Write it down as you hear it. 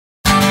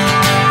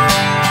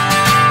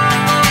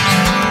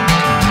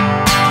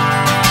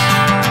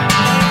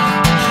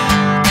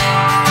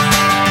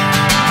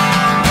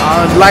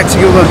I'd like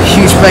to give a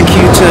huge thank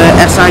you to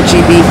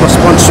SIGB for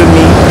sponsoring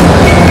me.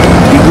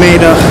 You've made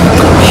a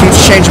huge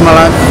change in my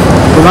life.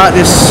 Without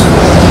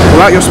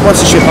your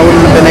sponsorship, I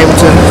wouldn't have been able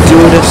to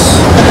do all this,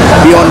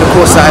 be on the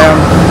course that I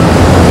am.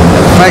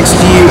 Thanks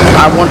to you,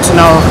 I want to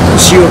now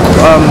pursue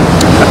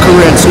a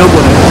career in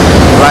snowboarding,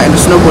 right, in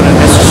the snowboarding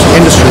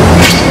industry.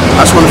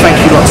 I just want to thank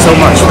you lot so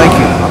much. Thank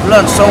you. I've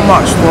learned so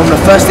much from the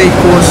first aid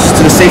course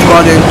to the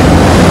safeguarding.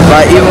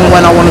 Like, even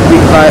when I want to be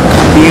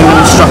being an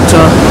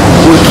instructor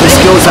with the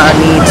skills that I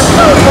need,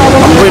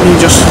 I'm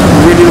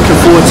really looking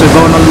forward to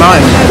going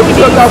online. The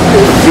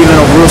feeling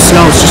of real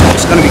snow,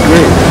 it's going to be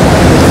great.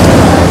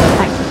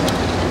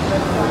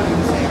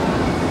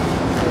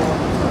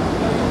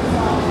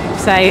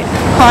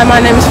 Hi, my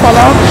name is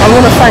Fola. I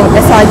want to thank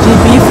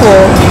SIGB for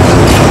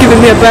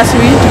giving me a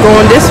bursary to go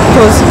on this,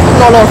 because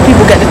not a lot of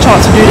people get the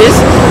chance to do this,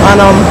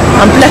 and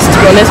I'm blessed, to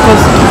be honest,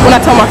 because when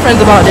I tell my friends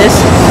about this,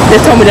 they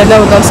tell me they've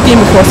never done skiing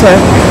before, so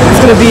it's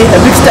going to be a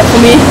big step for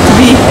me to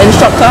be an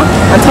instructor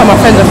and tell my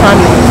friends and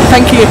family.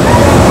 Thank you.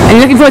 Are you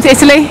looking forward to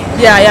Italy?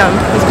 Yeah, I am.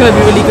 It's going to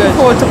be really good. I look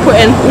forward to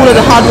putting all of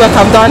the hard work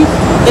I've done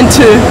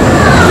into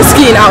the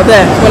skiing out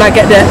there. When I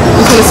get there,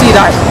 I'm just going to see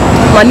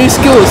my new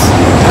skills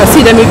and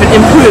see them even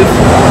improve.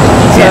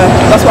 So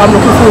that's what I'm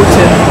looking forward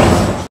to.